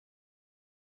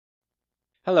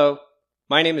Hello,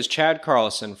 my name is Chad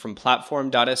Carlson from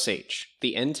Platform.sh,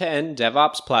 the end-to-end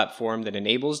DevOps platform that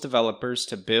enables developers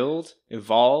to build,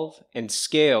 evolve, and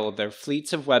scale their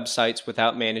fleets of websites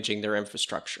without managing their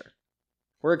infrastructure.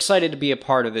 We're excited to be a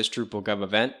part of this Drupal.gov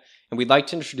event, and we'd like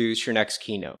to introduce your next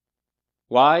keynote.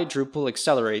 Why Drupal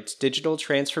accelerates digital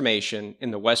transformation in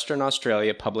the Western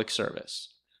Australia Public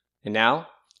Service. And now,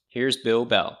 here's Bill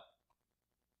Bell.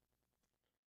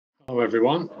 Hello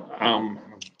everyone,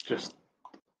 just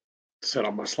set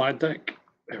up my slide deck.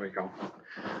 There we go.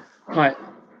 Hi,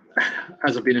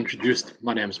 as I've been introduced,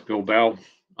 my name is Bill Bell.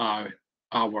 I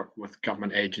work with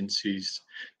government agencies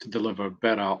to deliver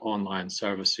better online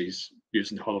services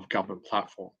using whole of government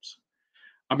platforms.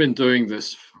 I've been doing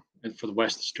this for the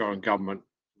West Australian government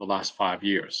for the last 5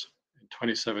 years. In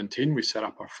 2017, we set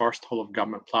up our first whole of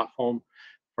government platform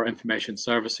for information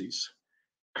services.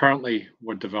 Currently,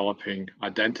 we're developing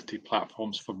identity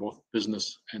platforms for both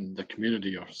business and the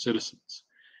community or citizens.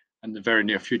 In the very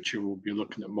near future, we'll be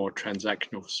looking at more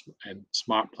transactional and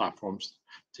smart platforms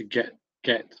to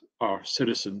get our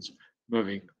citizens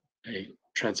moving,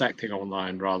 transacting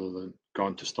online rather than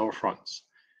going to storefronts.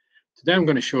 Today, I'm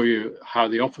going to show you how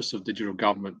the Office of Digital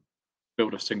Government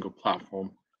built a single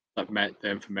platform that met the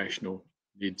informational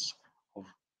needs of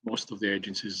most of the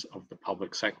agencies of the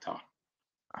public sector.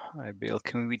 Hi, Bill.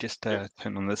 Can we just turn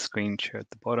on the screen share at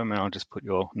the bottom, and I'll just put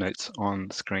your notes on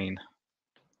the screen.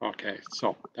 Okay,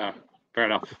 so fair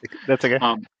enough. That's okay.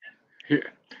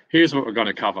 Here's what we're going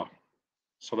to cover.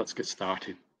 So let's get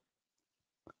started.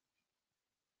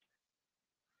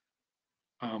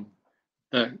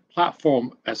 The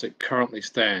platform, as it currently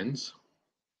stands,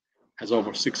 has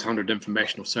over 600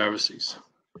 informational services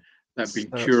that have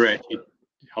been curated.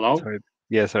 Hello? Sorry.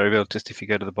 Yeah, sorry, Bill. Just if you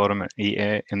go to the bottom at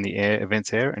in the air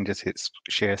events area and just hit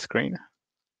share screen.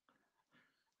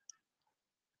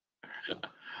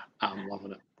 I'm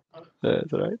loving it.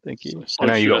 That's all right. Thank you. So I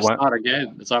know you got one. Start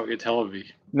again. Is that what you're telling me?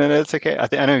 No, it's okay.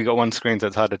 I know you got one screen, so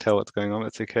it's hard to tell what's going on.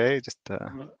 It's okay. Just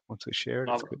once we share it,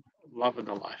 it's good. Loving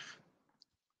the life.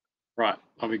 Right.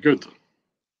 Are we good?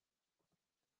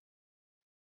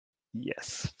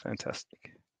 Yes,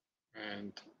 fantastic.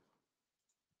 And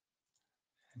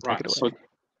take it away.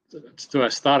 So do I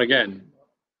start again?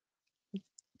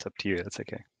 It's up to you. That's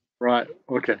okay. Right.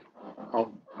 Okay.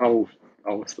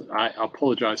 I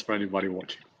apologize for anybody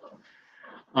watching.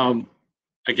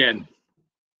 Again,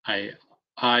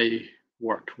 I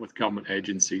work with government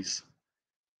agencies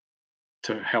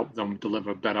to help them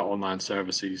deliver better online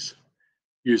services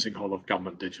using whole of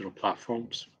government digital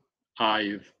platforms.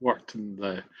 I've worked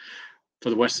for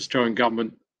the West Australian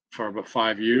government for about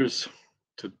 5 years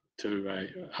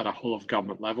at a whole of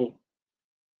government level.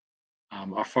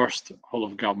 Our first whole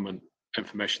of government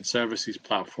information services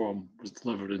platform was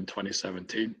delivered in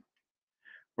 2017.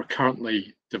 We're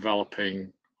currently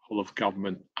developing whole of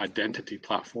government identity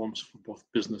platforms for both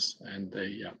business and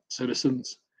the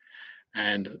citizens.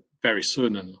 And very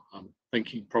soon, and I'm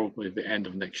thinking probably at the end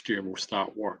of next year, we'll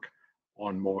start work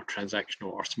on more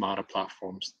transactional or smarter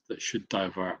platforms that should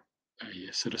divert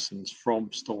citizens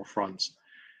from storefronts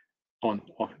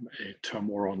to a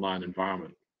more online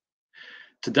environment.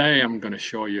 Today, I'm going to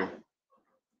show you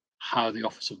how the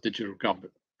Office of Digital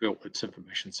Government built its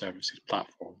information services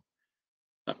platform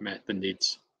that met the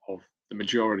needs of the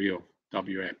majority of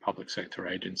WA public sector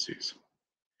agencies.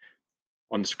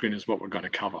 On the screen is what we're going to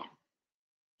cover.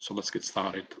 So let's get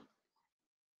started.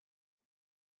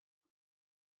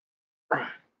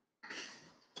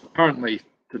 Currently,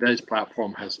 today's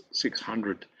platform has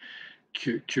 600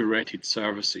 curated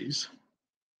services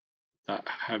that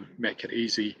make it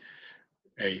easy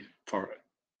for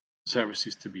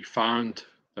services to be found.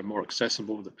 They're more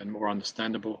accessible and more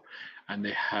understandable, and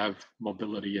they have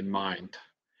mobility in mind.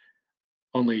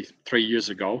 Only 3 years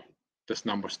ago, this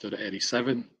number stood at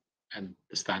 87, and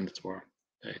the standards were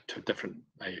to different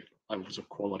levels of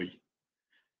quality.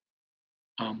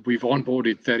 We've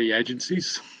onboarded 30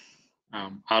 agencies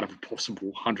out of a possible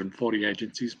 140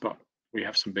 agencies, but we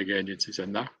have some big agencies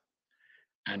in there.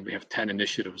 And we have 10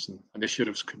 initiatives, and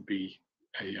initiatives could be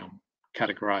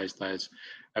categorized as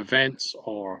events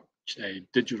or a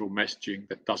digital messaging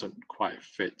that doesn't quite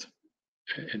fit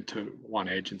into one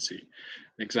agency.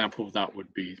 An example of that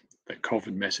would be the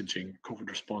COVID messaging, COVID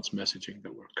response messaging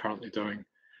that we're currently doing,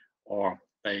 or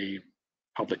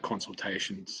public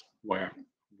consultations where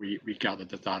we gather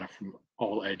the data from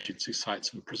all agency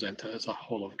sites and present it as a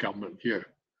whole of government view.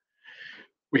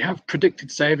 We have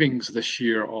predicted savings this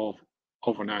year of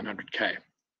over 900K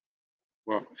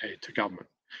to government.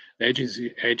 The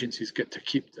agencies get to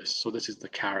keep this, so this is the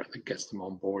carrot that gets them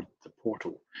on board the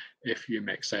portal. If you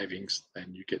make savings,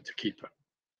 then you get to keep it.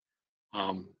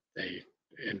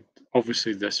 And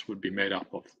obviously this would be made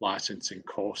up of licensing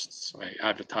costs,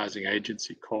 advertising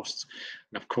agency costs,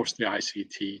 and of course the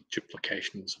ICT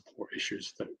duplication and support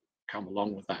issues that come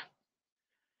along with that.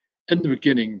 In the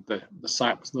beginning, the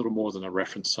site was little more than a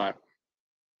reference site.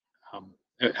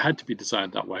 It had to be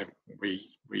designed that way.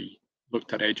 We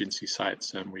looked at agency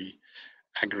sites and we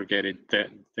aggregated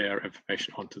their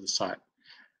information onto the site.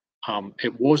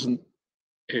 It wasn't.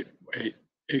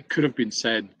 It could have been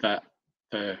said that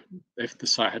if the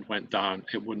site had went down,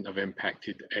 it wouldn't have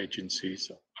impacted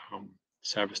agencies'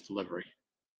 service delivery.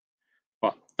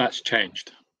 But that's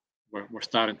changed. We're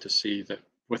starting to see that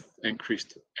with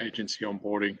increased agency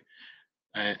onboarding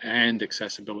and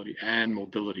accessibility and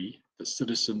mobility, the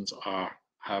citizens are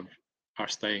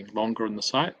staying longer on the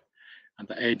site, and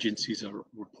the agencies are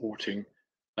reporting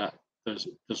that there's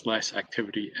less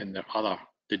activity in their other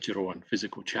digital and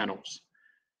physical channels.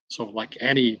 So like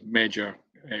any major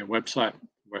website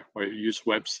where you use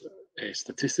web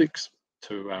statistics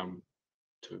to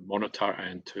monitor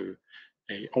and to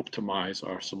optimize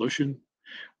our solution,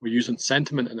 we're using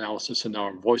sentiment analysis in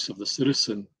our Voice of the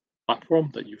Citizen platform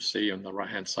that you see on the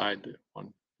right-hand side on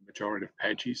the majority of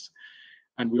pages.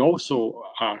 And we also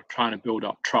are trying to build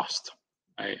up trust,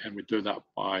 and we do that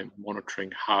by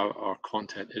monitoring how our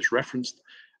content is referenced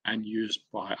and used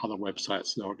by other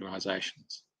websites and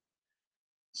organizations.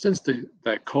 Since the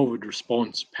COVID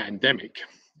response pandemic,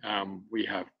 we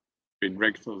have been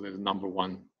regularly the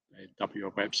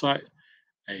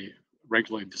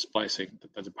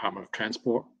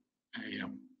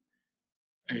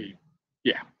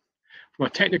from a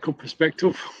technical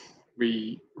perspective,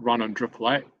 we run on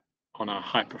Drupal 8 on a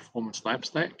high performance lab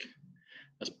stack.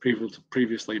 As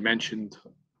previously mentioned,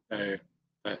 that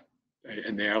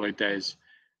in the early days,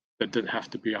 there didn't have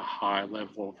to be a high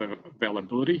level of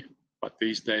availability, but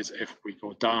these days, if we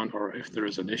go down or if there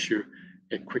is an issue,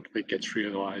 it quickly gets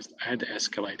realized and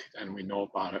escalated, and we know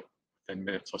about it within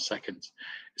minutes or seconds,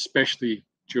 especially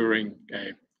during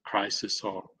a crisis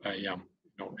or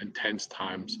intense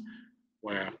times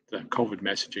where the COVID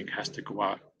messaging has to go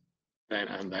out then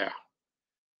and there.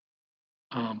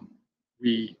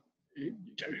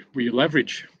 We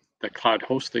leverage the cloud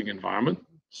hosting environment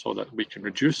so that we can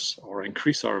reduce or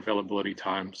increase our availability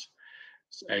times.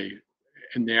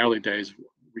 In the early days,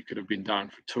 we could have been down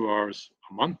for 2 hours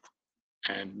a month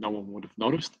and no one would have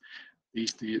noticed.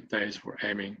 These days, we're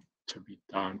aiming to be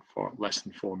down for less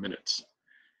than 4 minutes.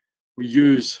 We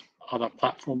use other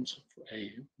platforms,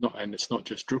 and it's not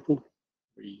just Drupal.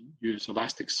 We use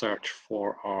Elasticsearch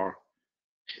for our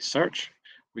search.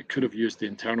 We could have used the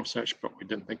internal search, but we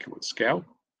didn't think it would scale.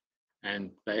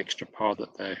 And the extra power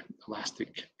that the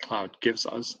Elastic Cloud gives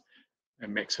us, it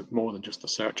makes it more than just a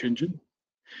search engine.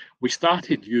 We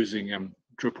started using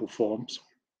Drupal forms,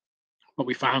 but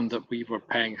we found that we were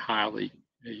paying highly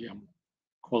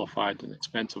qualified and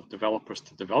expensive developers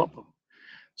to develop them.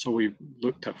 So we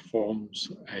looked at forms,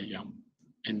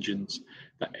 engines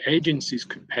that agencies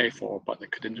could pay for, but they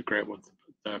could integrate with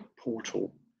the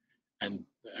portal. And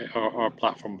our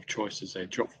platform of choice is a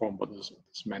Jotform, but there's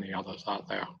many others out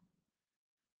there.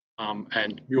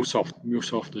 And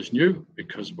MuleSoft is new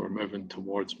because we're moving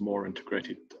towards more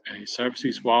integrated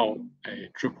services. While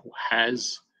Drupal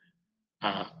has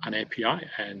an API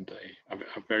and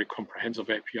a very comprehensive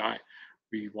API,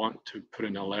 we want to put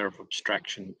in a layer of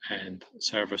abstraction and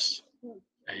service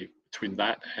between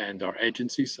that and our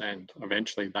agencies, and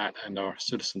eventually that and our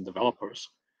citizen developers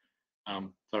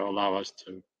that allow us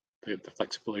to the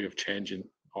flexibility of changing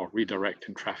or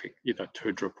redirecting traffic either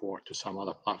to Drupal or to some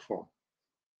other platform.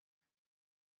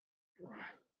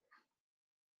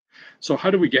 So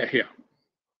how do we get here?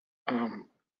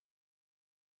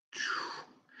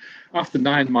 After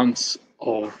 9 months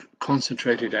of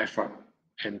concentrated effort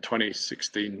in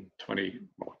 2016,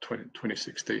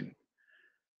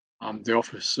 the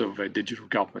Office of Digital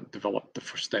Government developed the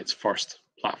state's first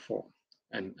platform.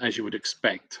 And as you would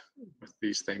expect with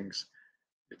these things,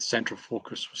 its central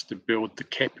focus was to build the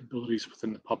capabilities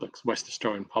within the West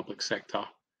Australian public sector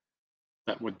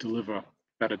that would deliver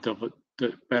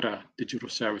better digital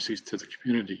services to the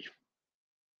community.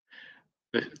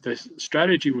 The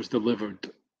strategy was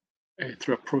delivered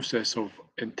through a process of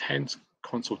intense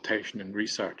consultation and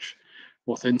research,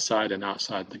 both inside and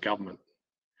outside the government.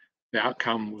 The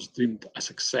outcome was deemed a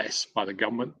success by the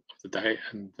government of the day,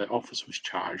 and the office was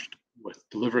charged with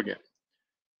delivering it.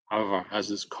 However,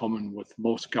 as is common with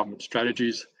most government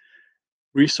strategies,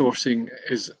 resourcing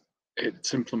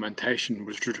its implementation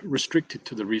was restricted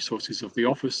to the resources of the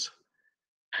office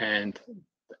and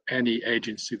any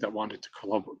agency that wanted to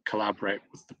collaborate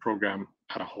with the program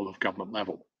at a whole of government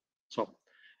level. So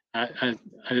And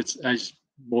as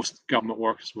most government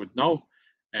workers would know,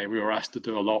 we were asked to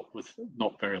do a lot with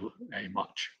not very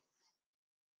much.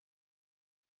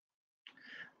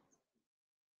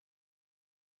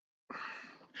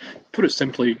 Put it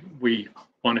simply, we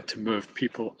wanted to move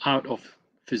people out of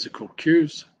physical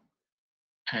queues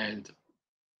and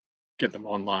get them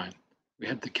online. We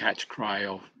had the catch cry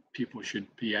of people should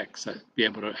be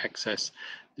able to access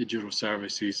digital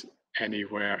services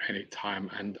anywhere, anytime,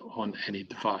 and on any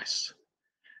device.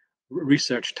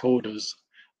 Research told us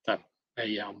that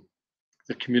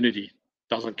the community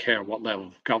doesn't care what level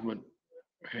of government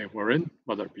we're in,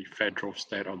 whether it be federal,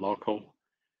 state, or local.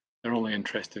 They're only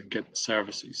interested in getting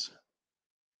services.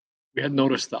 We had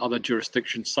noticed that other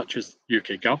jurisdictions such as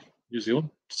UK.gov, New Zealand,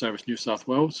 Service New South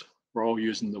Wales, were all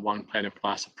using the one pane of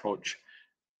glass approach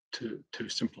to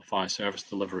simplify service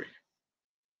delivery.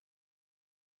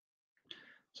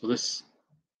 So this,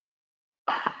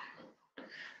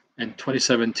 in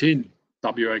 2017,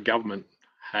 WA government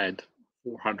had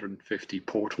 450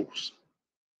 portals,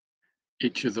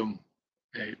 each of them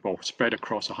spread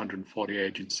across 140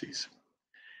 agencies.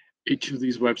 Each of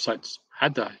these websites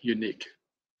had a unique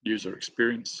user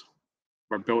experience,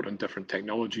 were built on different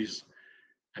technologies,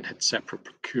 and had separate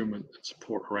procurement and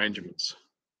support arrangements.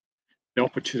 The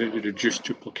opportunity to reduce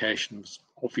duplication was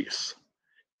obvious.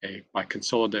 By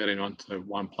consolidating onto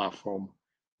one platform,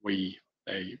 we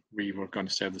were going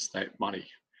to save the state money.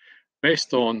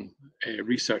 Based on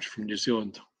research from New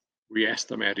Zealand, we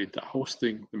estimated that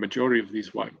hosting the majority of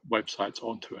these websites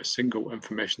onto a single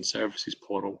information services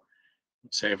portal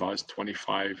would save us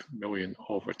 25 million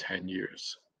over 10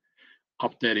 years.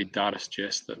 Updated data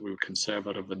suggests that we were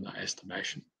conservative in that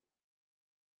estimation.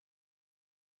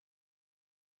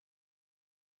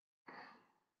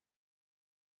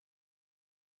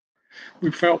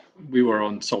 We felt we were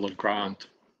on solid ground.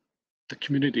 The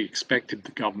community expected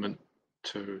the government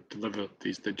to deliver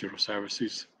these digital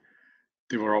services.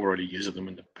 They were already using them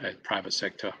in the private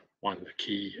sector. One of the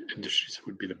key industries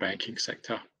would be the banking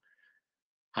sector.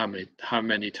 How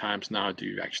many times now do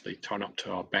you actually turn up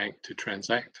to our bank to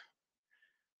transact?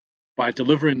 By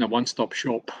delivering a one-stop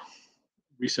shop,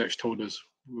 research told us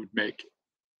we would make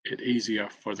it easier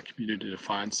for the community to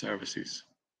find services.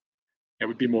 It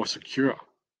would be more secure.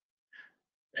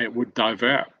 It would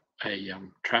divert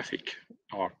traffic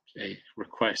or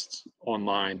requests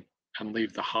online and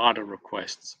leave the harder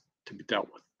requests to be dealt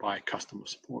with by customer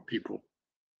support people.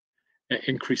 It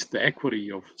increased the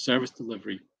equity of service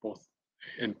delivery, both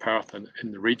in Perth and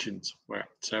in the regions where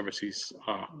services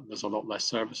there's a lot less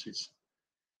services.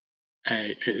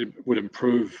 It would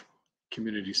improve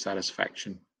community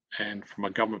satisfaction, and from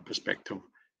a government perspective,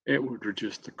 it would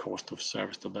reduce the cost of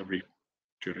service delivery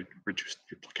due to reduced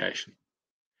duplication.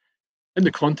 In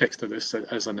the context of this,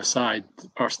 as an aside,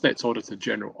 our State's Auditor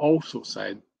General also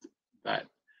said that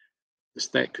the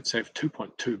state could save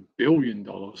 $2.2 billion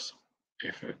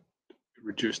if it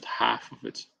reduced half of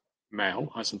its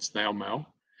mail, as in snail mail,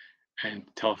 and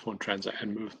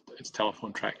moved its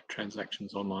telephone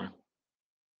transactions online.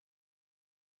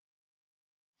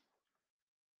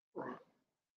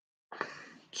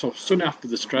 So soon after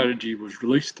the strategy was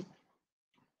released,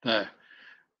 the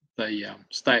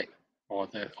state or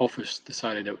the office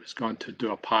decided it was going to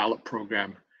do a pilot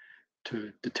program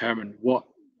to determine what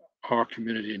our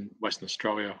community in Western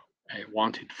Australia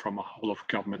wanted from a whole of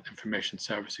government information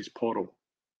services portal.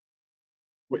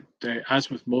 As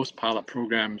with most pilot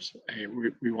programs,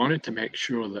 we wanted to make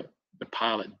sure that the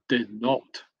pilot did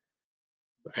not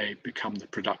become the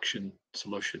production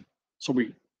solution. So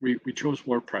we chose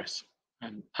WordPress,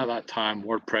 and at that time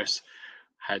WordPress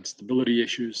had stability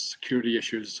issues, security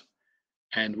issues,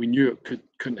 and we knew it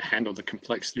couldn't handle the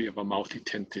complexity of a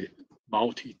multi-tenanted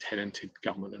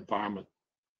government environment.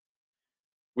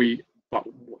 But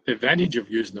the advantage of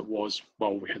using it was,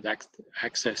 well, we had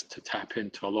access to tap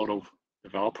into a lot of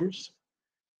developers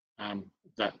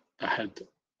that had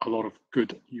a lot of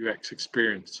good UX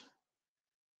experience.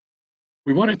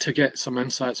 We wanted to get some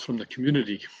insights from the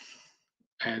community,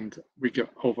 and we got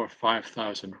over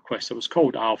 5,000 requests. It was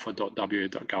called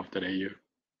alpha.wa.gov.au.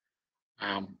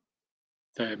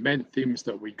 The main themes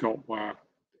that we got were, it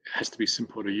has to be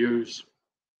simple to use,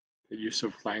 the use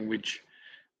of language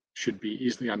should be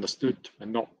easily understood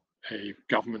and not a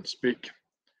government speak.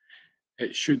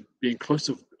 It should be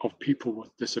inclusive of people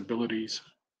with disabilities,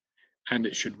 and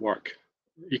it should work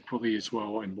equally as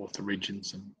well in both the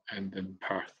regions and in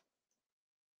Perth.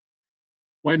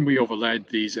 When we overlaid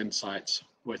these insights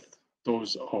with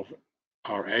those of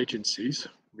our agencies,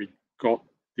 we got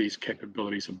these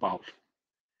capabilities above.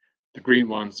 The green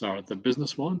ones are the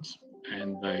business ones,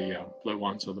 and the blue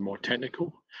ones are the more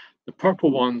technical. The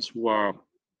purple ones were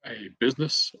a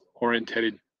business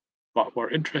oriented, but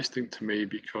were interesting to me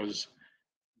because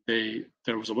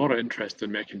there was a lot of interest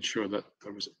in making sure that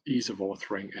there was ease of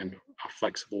authoring and a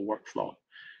flexible workflow.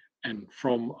 And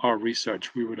from our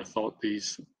research, we would have thought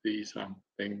these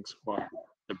things were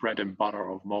the bread and butter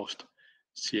of most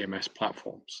CMS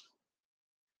platforms.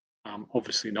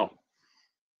 Obviously not.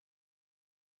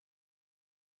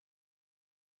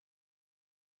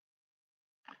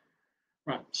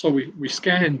 Right, so we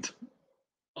scanned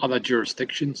other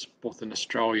jurisdictions, both in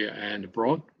Australia and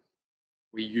abroad.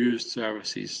 We used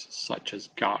services such as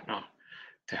Gartner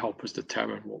to help us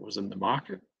determine what was in the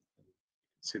market.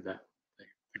 See the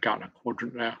Gartner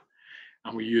quadrant there.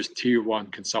 And we used tier one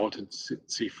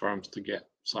consultancy firms to get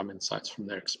some insights from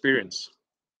their experience.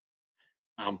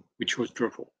 We chose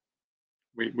Drupal.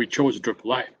 We chose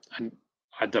Drupal 8, and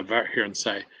I divert here and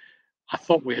say, I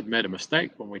thought we had made a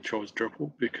mistake when we chose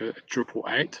Drupal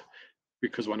 8,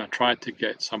 because when I tried to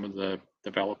get some of the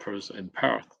developers in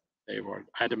Perth, they were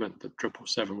adamant that Drupal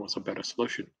 7 was a better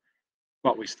solution,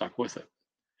 but we stuck with it.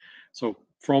 So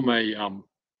from a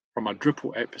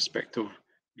Drupal 8 perspective,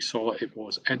 we saw that it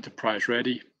was enterprise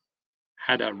ready,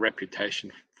 had a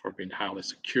reputation for being highly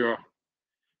secure,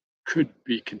 could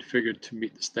be configured to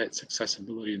meet the state's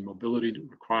accessibility and mobility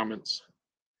requirements,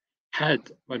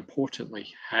 importantly,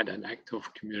 had an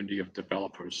active community of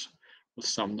developers, with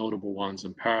some notable ones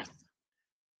in Perth,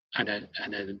 and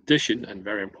in addition, and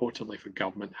very importantly for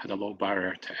government, had a low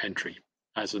barrier to entry,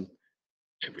 as in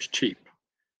it was cheap.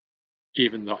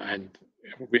 Even though, and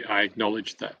I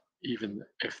acknowledge that even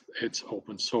if it's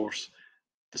open source,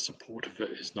 the support of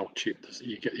it is not cheap.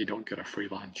 You don't get a free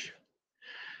lunch.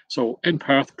 So in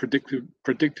Perth,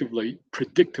 predictably,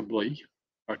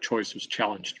 our choice was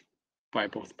challenged by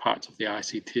both parts of the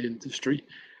ICT industry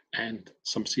and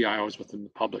some CIOs within the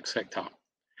public sector.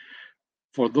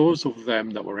 For those of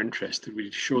them that were interested,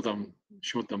 we showed them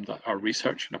that our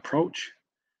research and approach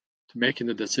to making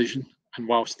the decision, and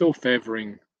while still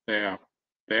favouring their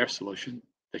solution,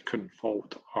 they couldn't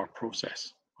fault our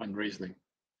process and reasoning.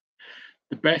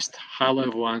 The best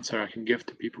high-level answer I can give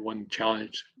to people when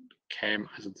challenged came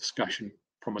as a discussion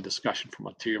from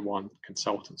a tier one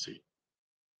consultancy.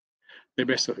 They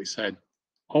basically said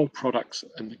all products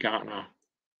in the Gartner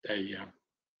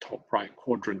top right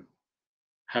quadrant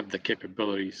have the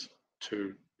capabilities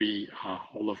to be a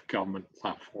whole of government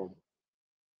platform.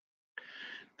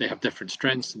 They have different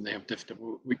strengths and they have different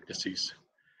weaknesses,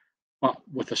 but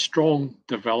with a strong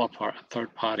developer and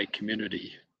third-party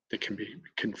community, they can be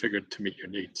configured to meet your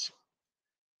needs.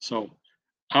 So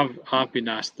I've been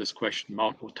asked this question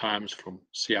multiple times from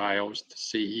CIOs to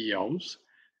CEOs,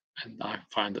 and I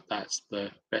find that that's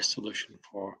the best solution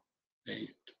for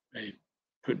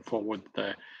putting forward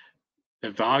the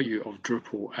value of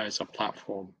Drupal as a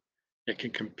platform. It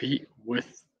can compete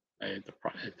with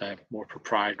the more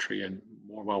proprietary and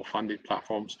more well-funded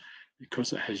platforms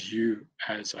because it has you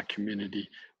as a community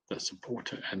that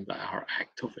support it and that are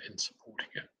active in supporting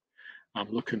it.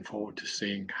 I'm looking forward to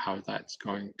seeing how that's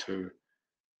going to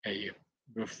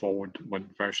move forward when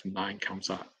version 9 comes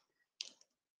out.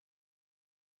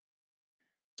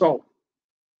 So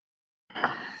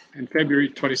in February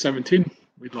 2017,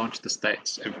 we launched the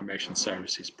State's Information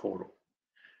Services Portal.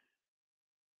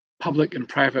 Public and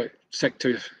private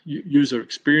sector user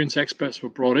experience experts were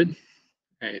brought in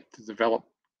to develop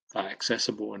that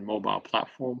accessible and mobile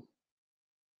platform.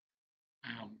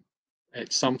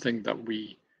 It's something that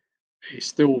we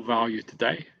still value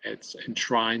today. It's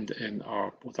enshrined in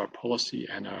both our policy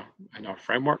and our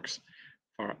frameworks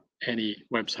for any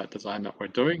website design that we're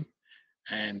doing,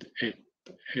 and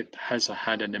it has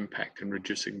had an impact in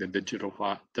reducing the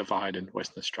digital divide in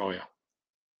Western Australia.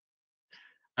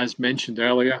 As mentioned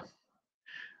earlier,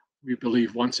 we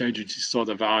believe once agencies saw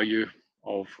the value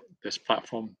of this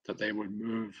platform, that they would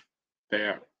move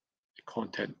their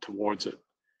content towards it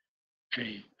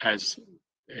as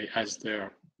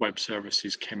their web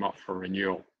services came up for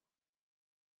renewal.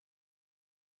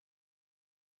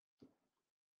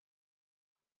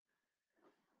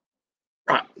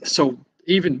 Right, so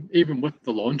even with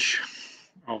the launch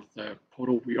of the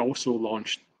portal, we also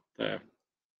launched the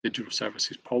digital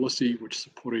services policy, which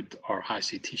supported our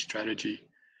ICT strategy,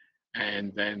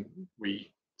 and then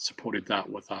we supported that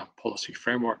with a policy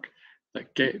framework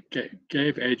that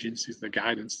gave agencies the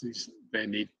guidance they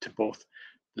need to both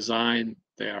design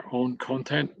their own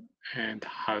content and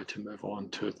how to move on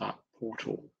to that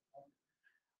portal.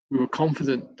 We were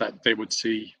confident that they would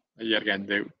see, yet again,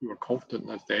 we were confident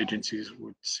that the agencies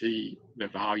would see the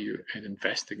value in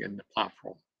investing in the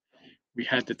platform. We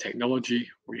had the technology,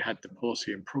 we had the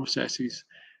policy and processes,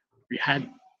 we had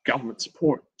government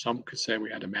support. Some could say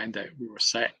we had a mandate, we were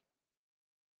set.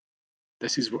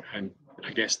 This is what, and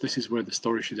I guess this is where the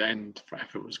story should end.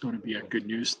 If it was going to be a good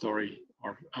news story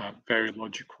or very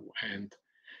logical, and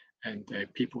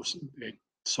people they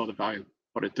saw the value,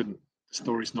 but it didn't. The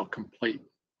story's not complete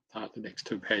without the next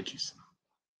 2 pages.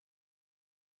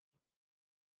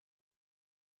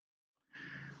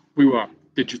 We were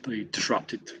digitally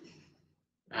disrupted,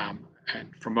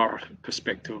 and from our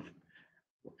perspective,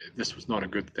 this was not a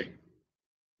good thing.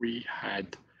 We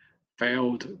had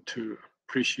failed to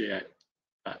appreciate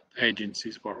that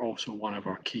agencies were also one of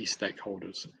our key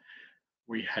stakeholders.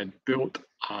 We had built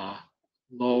a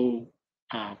low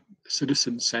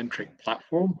citizen-centric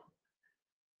platform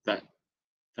that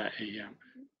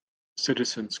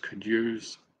citizens could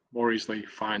use more easily,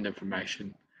 find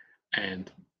information,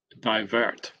 and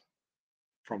divert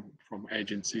from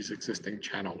agencies' existing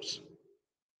channels.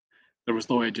 There was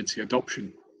no agency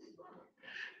adoption.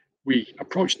 We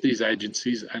approached these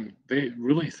agencies and they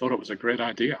really thought it was a great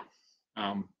idea,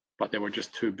 but they were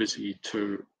just too busy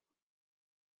to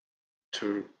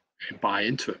buy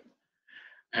into it.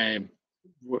 And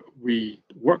we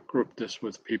work grouped this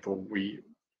with people. We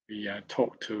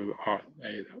talked to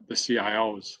the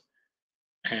CIOs,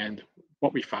 and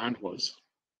what we found was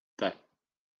that,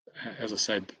 as I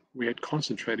said, we had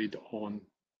concentrated on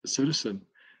the citizen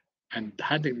and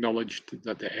had acknowledged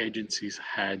that the agencies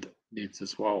had needs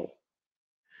as well.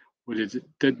 We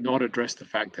did not address the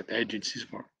fact that the agencies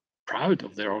were proud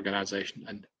of their organization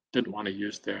and didn't want to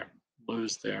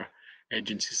lose their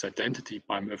agency's identity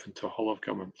by moving to a whole of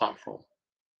government platform.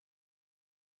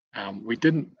 We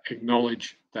didn't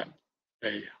acknowledge that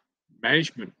a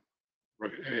management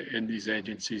in these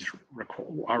agencies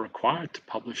are required to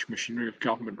publish machinery of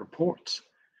government reports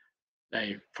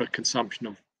for consumption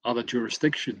of other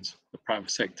jurisdictions, the private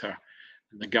sector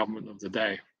and the government of the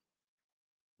day.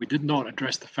 We did not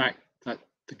address the fact that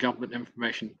the government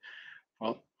information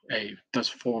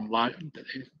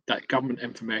that government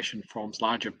information forms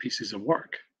larger pieces of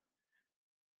work,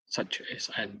 such as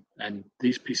and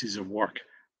these pieces of work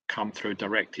come through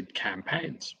directed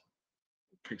campaigns.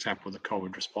 For example, the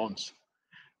COVID response.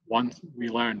 We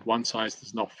learned one size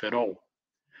does not fit all.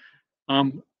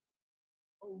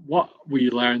 What we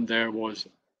learned there was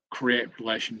create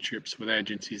relationships with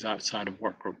agencies outside of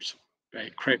work groups,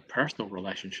 create personal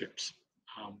relationships.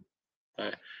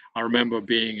 I remember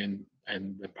being in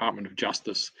the Department of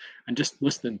Justice and just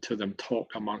listening to them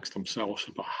talk amongst themselves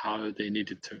about how they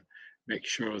needed to make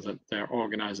sure that their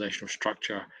organizational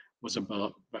structure was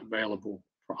available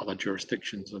for other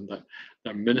jurisdictions, and that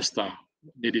their minister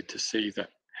needed to see that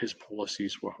his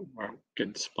policies were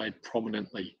getting displayed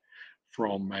prominently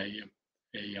from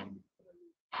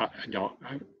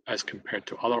as compared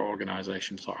to other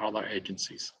organizations or other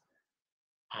agencies.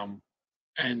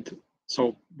 And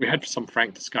so we had some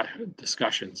frank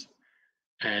discussions,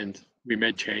 and we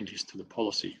made changes to the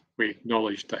policy. We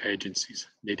acknowledged that agencies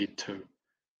needed to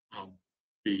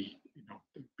be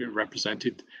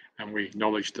represented, and we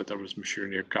acknowledged that there was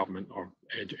machinery of government or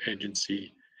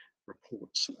agency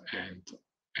reports and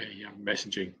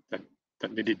messaging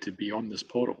that needed to be on this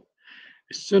portal.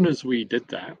 As soon as we did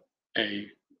that,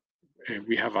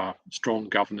 we have a strong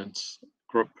governance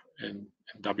group in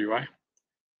WA.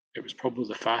 It was probably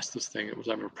the fastest thing it was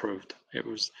ever approved.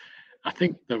 I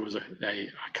think there was a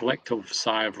collective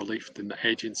sigh of relief. Then the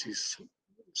agencies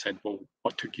said, "Well,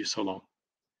 what took you so long?"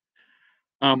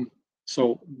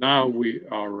 So now we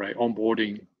are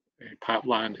onboarding.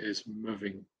 Pipeline is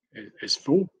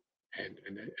full, and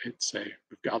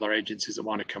we've got other agencies that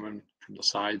want to come in from the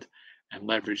side and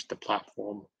leverage the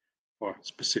platform for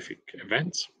specific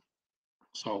events.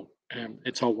 So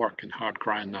it's all work and hard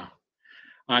grind now.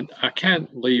 And I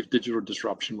can't leave digital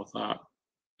disruption without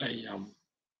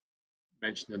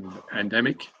mentioning the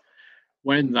pandemic.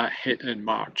 When that hit in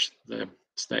March, the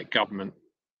state government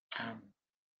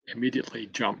immediately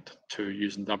jumped to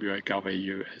using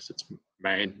WA.gov.au as its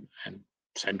main and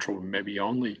central, and maybe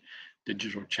only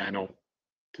digital channel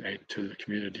to the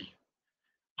community.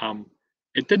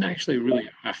 It didn't actually really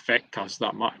affect us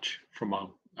that much from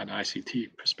an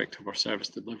ICT perspective or service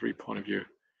delivery point of view,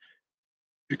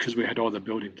 because we had all the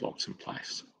building blocks in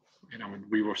place. And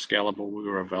we were scalable, we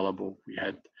were available, we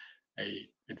had a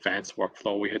advanced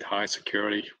workflow, we had high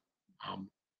security.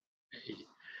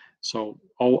 So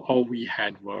all we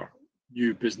had were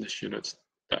new business units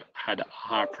that had a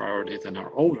higher priority than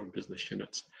our older business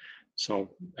units. So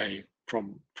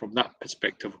from that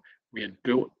perspective, we had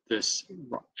built this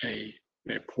a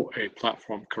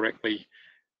platform correctly.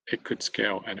 It could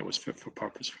scale, and it was fit for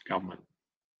purpose for government.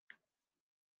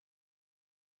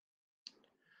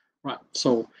 Right.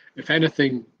 So if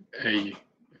anything that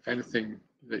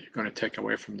you're going to take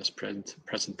away from this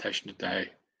presentation today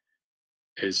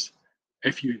is,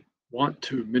 if you want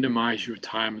to minimize your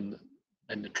time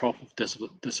in the trough of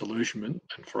disillusionment,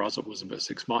 and for us it was about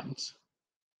 6 months,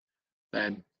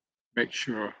 then make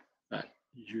sure that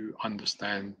you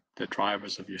understand the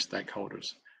drivers of your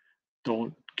stakeholders.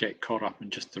 Don't get caught up in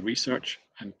just the research,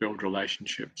 and build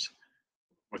relationships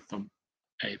with them,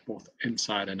 both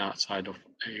inside and outside of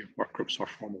work groups or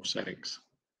formal settings.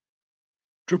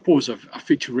 Drupal is a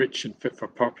feature-rich and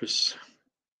fit-for-purpose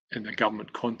in the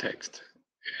government context,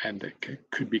 and it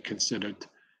could be considered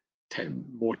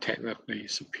more technically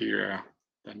superior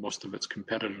than most of its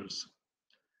competitors.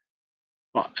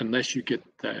 But unless you get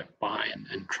the buy-in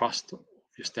and trust of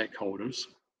your stakeholders,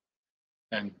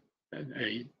 then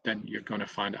you're going to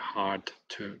find it hard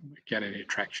to get any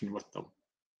traction with them.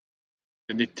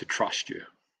 They need to trust you,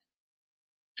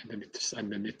 and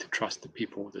they need to trust the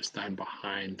people that stand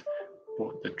behind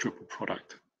both the Drupal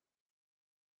product.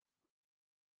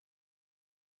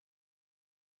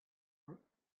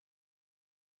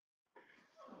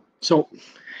 So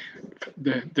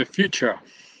the future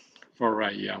for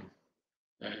a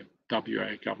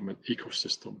WA government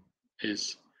ecosystem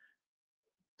is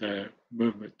the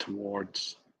movement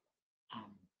towards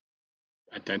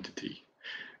identity.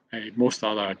 Most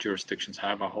other jurisdictions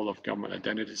have a whole of government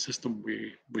identity system.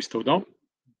 We still don't,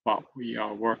 but we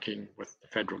are working with the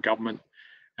federal government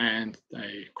and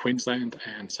Queensland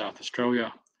and South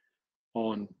Australia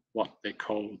on what they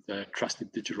call the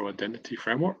Trusted Digital Identity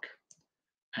Framework,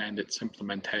 and its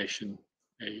implementation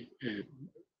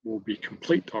will be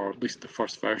complete, or at least the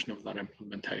first version of that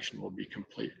implementation will be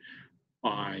complete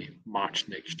by March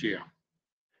next year.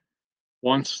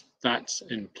 Once that's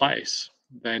in place,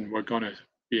 then we're going to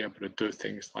be able to do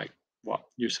things like what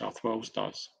New South Wales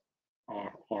does,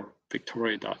 or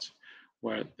Victoria does,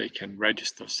 where they can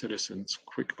register citizens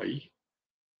quickly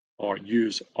or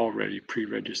use already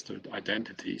pre-registered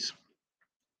identities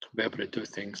to be able to do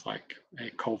things like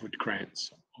COVID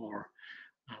grants, or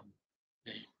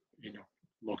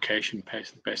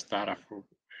location-based data for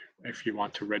if you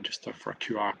want to register for a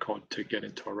QR code to get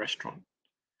into a restaurant.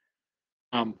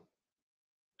 Then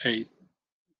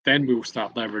we will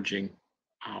start leveraging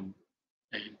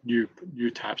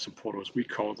new types of portals. We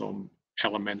call them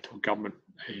elemental government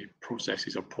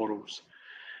processes, or portals,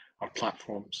 or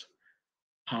platforms.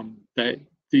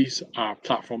 These are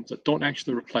platforms that don't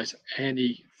actually replace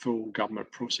any full government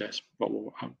process, but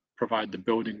will provide the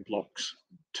building blocks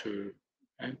to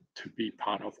be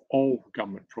part of all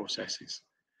government processes.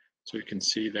 So you can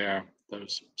see there,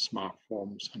 those smart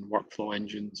forms and workflow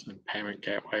engines and payment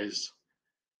gateways,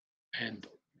 and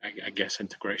I guess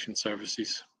integration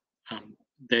services.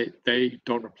 They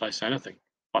don't replace anything,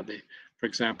 but for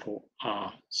example,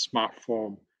 a smart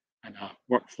form and a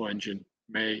workflow engine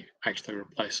may actually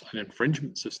replace an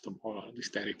infringement system, or at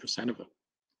least 80% of it.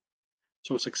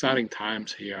 So it's exciting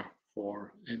times here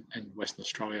in Western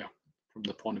Australia from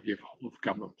the point of view of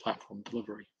government platform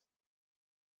delivery.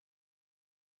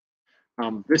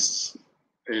 This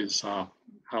is a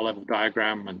high-level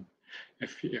diagram, and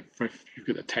if you've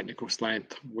got a technical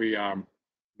slant, we are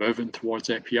moving towards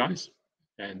APIs,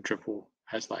 and Drupal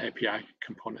has the API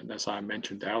component, as I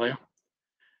mentioned earlier,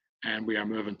 and we are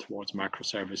moving towards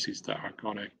microservices that are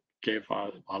going to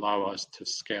allow us to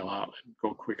scale out and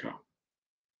go quicker.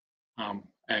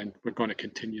 And we're going to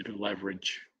continue to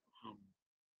leverage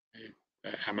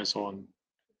Amazon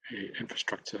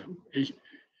infrastructure,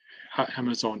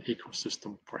 Amazon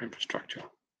ecosystem for infrastructure.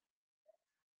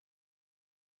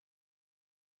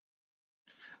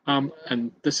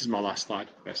 And this is my last slide,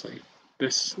 basically.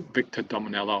 This Victor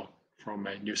Dominello from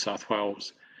New South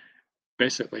Wales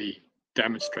basically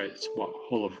demonstrates what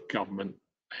whole of government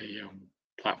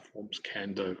platforms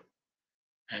can do.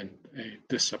 And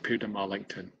this appeared in my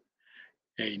LinkedIn.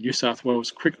 New South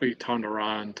Wales quickly turned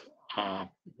around a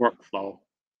workflow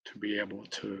to be able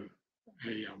to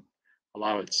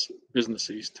allow its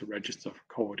businesses to register for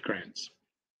COVID grants.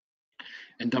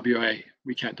 In WA,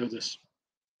 we can't do this.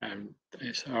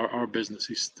 Our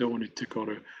businesses still need to go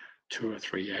to 2 or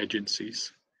 3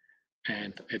 agencies,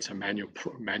 and it's a manual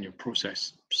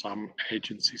process. Some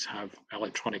agencies have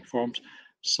electronic forms.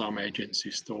 Some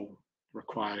agencies still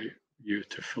require you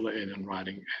to fill it in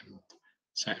writing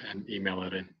and email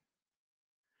it in.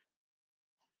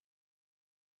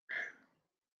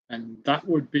 And that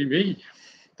would be me.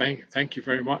 Thank you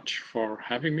very much for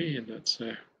having me, and it's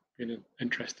been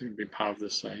interesting to be part of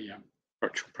this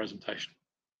virtual presentation.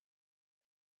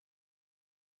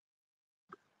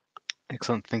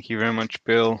 Excellent. Thank you very much,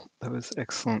 Bill. That was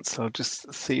excellent. So I'll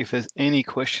just see if there's any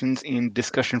questions in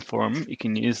discussion forum. You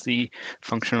can use the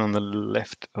function on the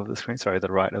left of the screen, sorry,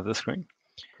 the right of the screen.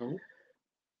 Cool.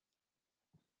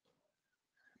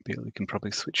 Bill, you can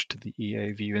probably switch to the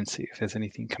EA view and see if there's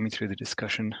anything coming through the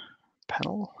discussion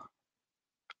panel.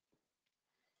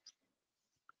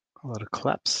 A lot of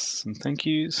claps and thank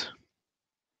yous.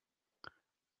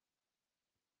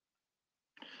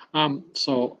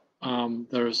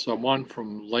 There's one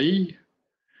from Lee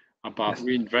about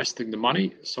reinvesting the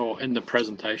money. So in the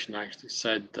presentation, I actually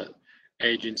said that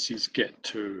agencies get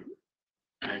to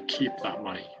keep that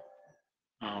money.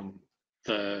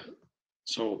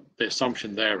 So the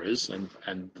assumption there is,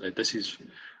 and this is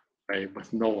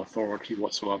with no authority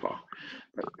whatsoever,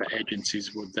 but the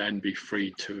agencies would then be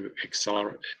free to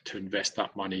accelerate, to invest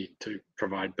that money to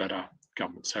provide better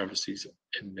government services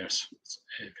in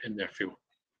their field.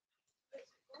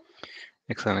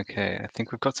 Excellent. Okay, I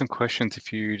think we've got some questions.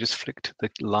 If you just flick to the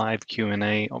live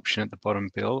Q&A option at the bottom,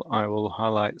 Bill, I will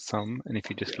highlight some. And if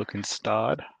you just look in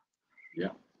starred.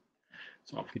 Yeah.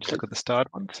 So if you just look at the starred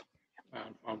ones.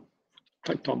 I've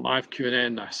clicked on live Q&A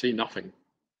and I see nothing.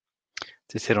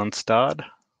 Just hit on starred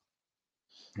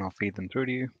and I'll feed them through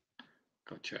to you.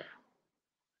 Gotcha.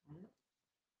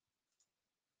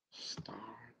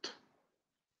 Start.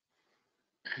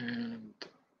 And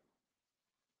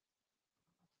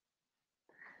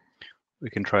we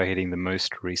can try hitting the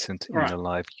most recent in the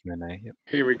live Q&A. Yep.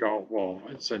 Here we go. Well,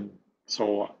 it's in.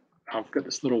 So I've got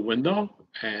this little window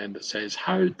and it says,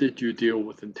 how did you deal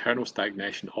with internal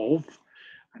stagnation of?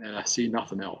 And then I see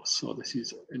nothing else. So this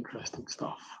is interesting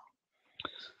stuff.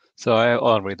 So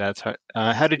I'll read that. So,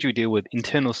 how did you deal with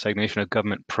internal stagnation of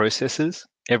government processes?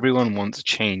 Everyone wants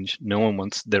change. No one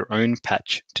wants their own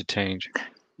patch to change.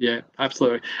 Yeah,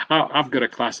 absolutely. I've got a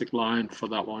classic line for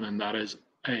that one, and that is,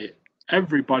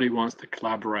 everybody wants to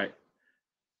collaborate,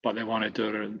 but they want to do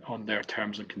it on their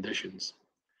terms and conditions.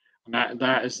 And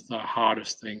that is the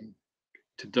hardest thing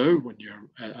to do when you're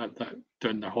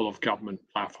doing the whole of government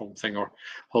platform thing or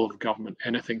whole of government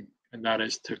anything, and that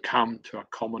is to come to a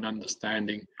common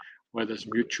understanding where there's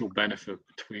mutual benefit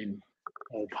between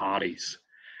all parties.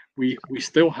 We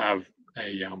still have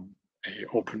a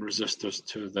open resistance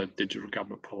to the digital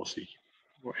government policy.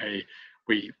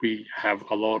 We have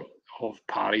a lot of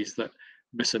parties that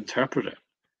misinterpret it,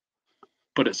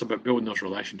 but it's about building those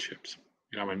relationships.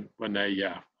 You know, when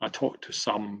I talk to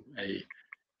some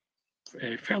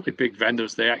fairly big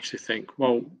vendors, they actually think,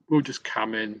 well, we'll just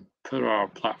come in, put our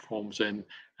platforms in,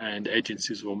 and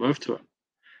agencies will move to it.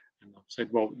 And I've said,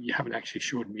 well, you haven't actually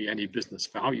showed me any business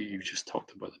value. You just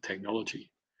talked about the technology.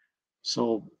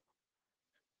 So,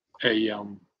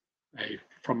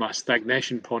 from a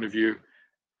stagnation point of view,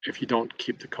 if you don't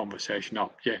keep the conversation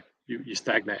up, you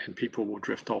stagnate and people will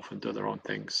drift off and do their own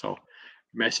thing. So,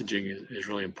 messaging is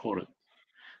really important.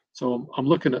 So I'm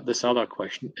looking at this other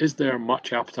question. Is there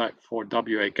much appetite for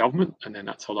WA government? And then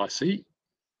that's all I see.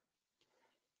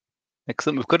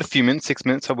 Excellent. We've got a few minutes, 6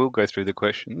 minutes. I will go through the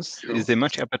questions. Sure. Is there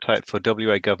much appetite for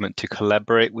WA government to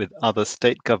collaborate with other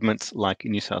state governments like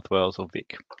New South Wales or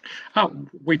Vic?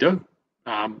 We do.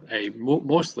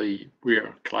 Mostly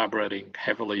we're collaborating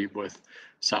heavily with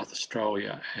South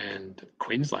Australia and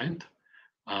Queensland.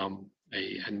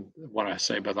 And what I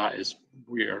say by that is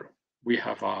we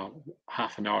have a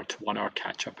half an hour to 1 hour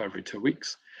catch up every 2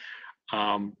 weeks.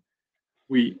 From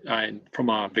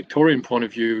a Victorian point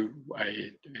of view,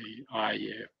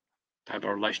 I have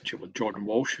a relationship with Jordan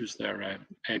Walsh, who's their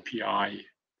API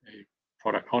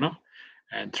product owner,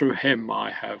 and through him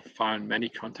I have found many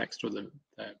contacts through the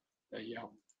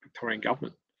Victorian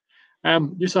government.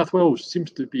 New South Wales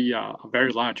seems to be a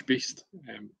very large beast.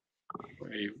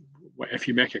 If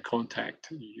you make a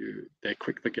contact, they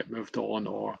quickly get moved on,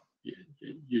 or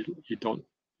you don't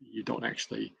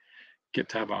actually get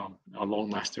to have a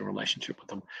long-lasting relationship with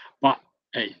them. But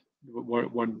hey, we're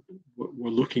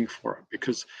looking for it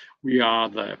because we are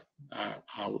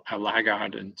a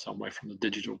laggard in some way from the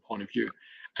digital point of view,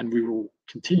 and we will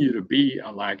continue to be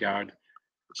a laggard.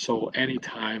 So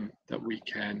anytime that we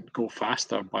can go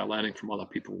faster by learning from other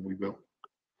people, we will.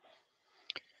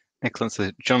 Excellent.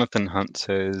 So Jonathan Hunt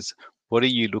says, what are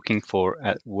you looking for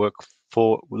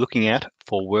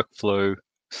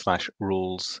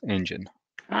workflow/rules engine?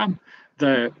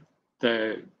 The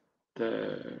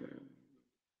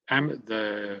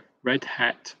Red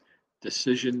Hat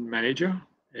Decision Manager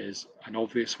is an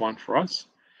obvious one for us,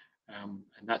 and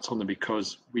that's only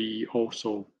because we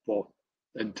also bought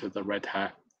into the Red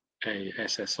Hat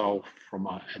SSO from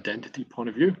an identity point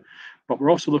of view, but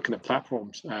we're also looking at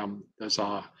platforms. There's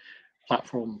a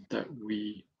platform that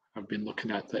we have been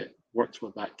looking at that works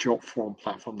with that job form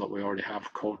platform that we already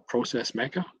have called Process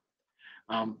Maker.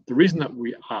 The reason that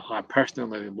I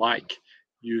personally like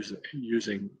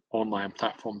using online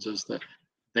platforms is that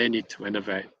they need to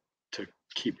innovate to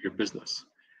keep your business.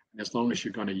 And as long as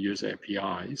you're going to use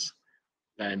APIs,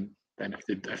 then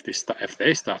if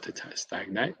they start to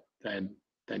stagnate, then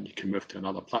you can move to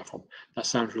another platform. That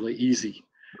sounds really easy,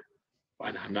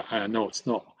 and I know it's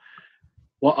not.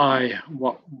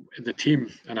 What the team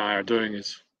and I are doing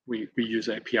is we use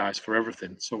APIs for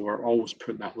everything. So we're always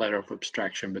putting that layer of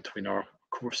abstraction between our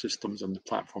core systems and the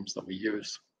platforms that we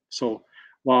use. So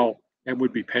while it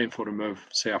would be painful to move,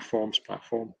 say, our forms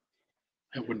platform,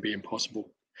 it wouldn't be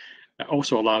impossible. It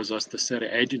also allows us to set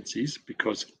agencies,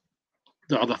 because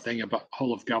the other thing about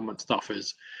whole of government stuff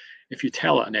is if you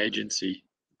tell an agency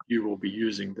you will be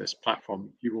using this platform,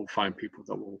 you will find people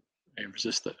that will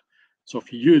resist it. So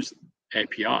if you use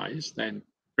APIs, then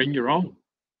bring your own.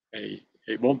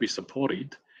 It won't be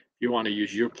supported. If you want to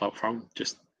use your platform,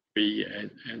 just be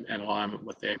in alignment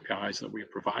with the APIs that we're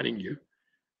providing you,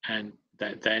 and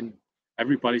then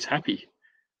everybody's happy.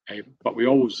 But we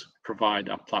always provide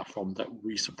a platform that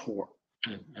we support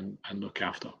and look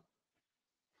after.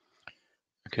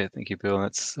 Okay, thank you, Bill.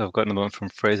 I've got another one from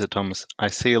Fraser Thomas. I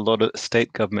see a lot of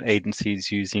state government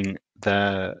agencies using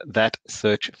that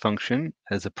search function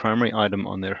as a primary item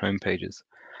on their homepages.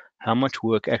 How much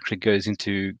work actually goes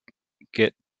into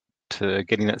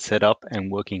getting that set up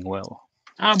and working well?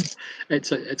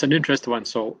 It's an interesting one.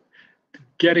 So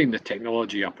getting the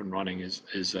technology up and running is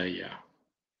to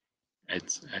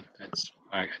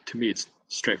me it's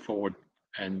straightforward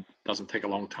and doesn't take a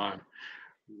long time.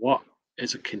 What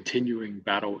is a continuing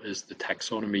battle is the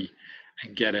taxonomy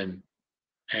and getting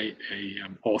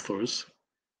authors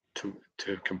to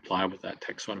comply with that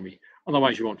taxonomy.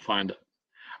 Otherwise, you won't find it.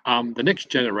 The next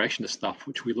generation of stuff,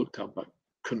 which we looked at but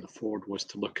couldn't afford, was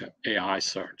to look at AI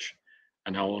search.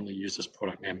 And I'll only use this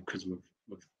product name because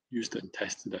we've used it and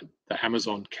tested it. The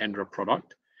Amazon Kendra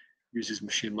product uses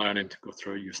machine learning to go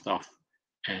through your stuff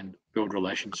and build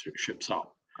relationships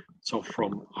up. So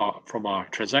from our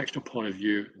transactional point of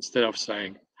view, instead of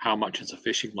saying how much is a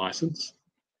fishing license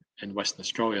in Western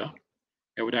Australia,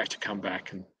 it would actually come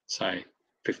back and say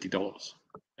 $50.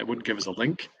 It wouldn't give us a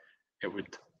link. It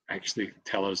would actually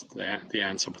tell us the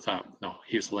answer without, no,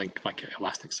 here's the link, like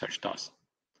Elasticsearch does.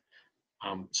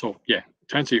 So yeah,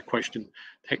 to answer your question,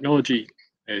 technology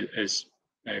is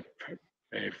a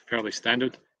fairly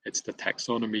standard. It's the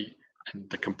taxonomy and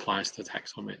the compliance to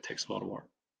taxonomy. It takes a lot of work.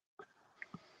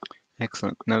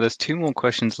 Excellent. Now there's two more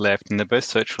questions left, and they're both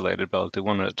search related, but I'll do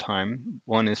one at a time.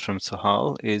 One is from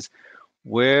Sahal,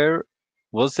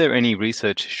 was there any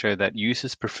research to show that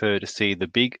users prefer to see the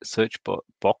big search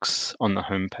box on the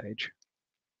home page?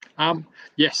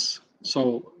 Yes.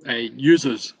 So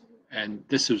users, and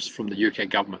this is from the UK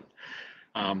government,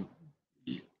 and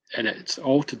it's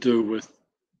all to do with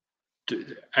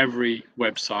every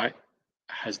website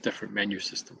has different menu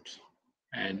systems,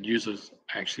 and users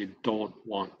actually don't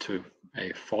want to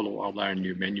follow or learn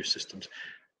new menu systems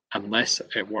unless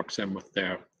it works in with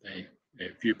their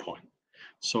viewpoint.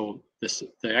 So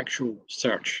the actual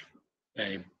search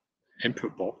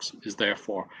input box is there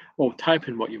for, well, type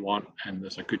in what you want and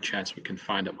there's a good chance we can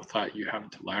find it without you having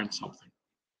to learn something.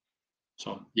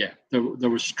 So yeah, there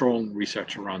was strong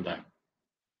research around that.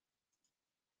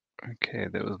 Okay,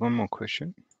 there was one more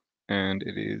question, and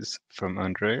it is from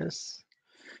Andreas,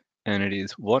 and it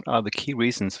is, what are the key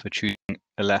reasons for choosing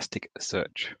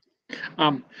Elasticsearch?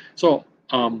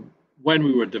 When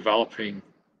we were developing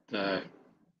the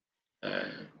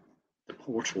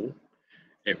portal,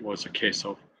 it was a case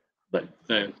of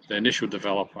the initial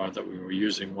developer that we were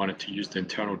using wanted to use the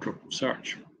internal Drupal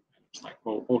search. It's like,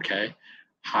 well, okay,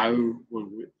 how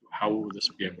will this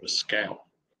be able to scale?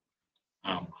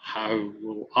 How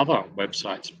will other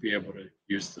websites be able to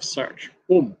use the search?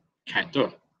 Boom, can't do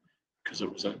it because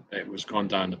it was gone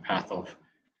down the path of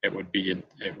it would be an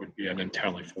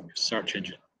internally focused search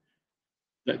engine.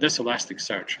 This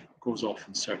Elasticsearch goes off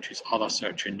and searches other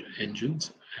search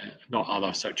engines, not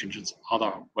other search engines,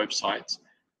 other websites,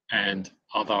 and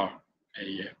other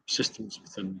systems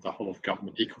within the whole of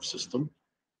government ecosystem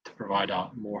to provide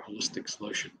a more holistic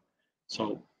solution.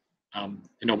 So,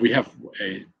 we have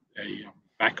a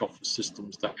back office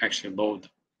systems that actually load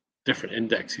different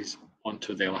indexes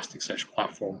onto the Elasticsearch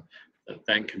platform that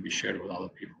then can be shared with other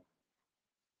people.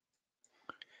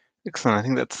 Excellent. I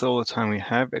think that's all the time we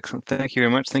have. Excellent. Thank you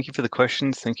very much. Thank you for the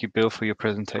questions. Thank you, Bill, for your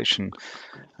presentation.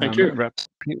 Thank you.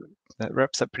 That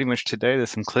wraps up pretty much today. There's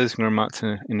some closing remarks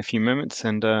in a few moments,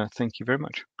 and thank you very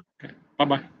much. Okay.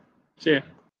 Bye-bye. See ya.